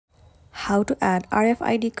How to add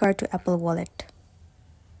RFID card to Apple Wallet.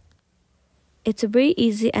 It's a very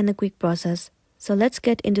easy and a quick process, so let's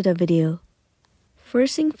get into the video.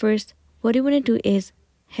 First thing first, what you want to do is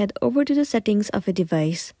head over to the settings of your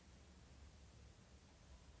device.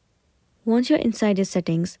 Once you're inside your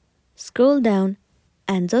settings, scroll down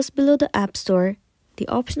and just below the App Store, the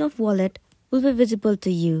option of Wallet will be visible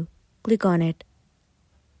to you. Click on it.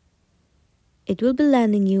 It will be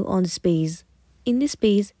landing you on this page. In this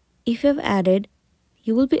page, if you have added,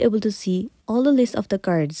 you will be able to see all the list of the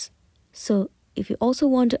cards. So, if you also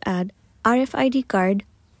want to add RFID card,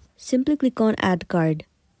 simply click on Add Card.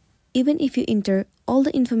 Even if you enter all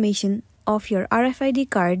the information of your RFID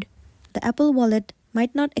card, the Apple Wallet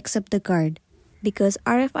might not accept the card because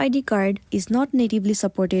RFID card is not natively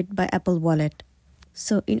supported by Apple Wallet.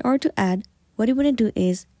 So, in order to add, what you want to do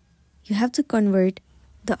is, you have to convert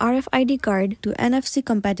the RFID card to NFC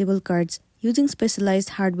compatible cards using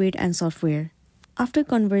specialized hardware and software. After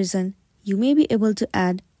conversion, you may be able to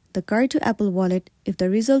add the card to Apple Wallet if the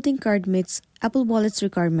resulting card meets Apple Wallet's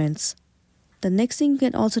requirements. The next thing you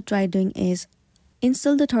can also try doing is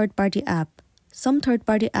install the third-party app. Some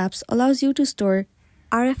third-party apps allows you to store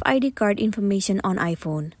RFID card information on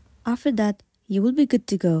iPhone. After that, you will be good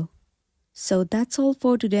to go. So that's all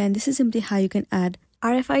for today, and this is simply how you can add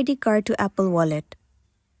RFID card to Apple Wallet.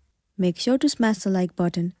 Make sure to smash the like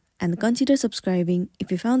button and consider subscribing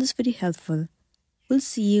if you found this video helpful. We'll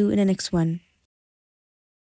see you in the next one.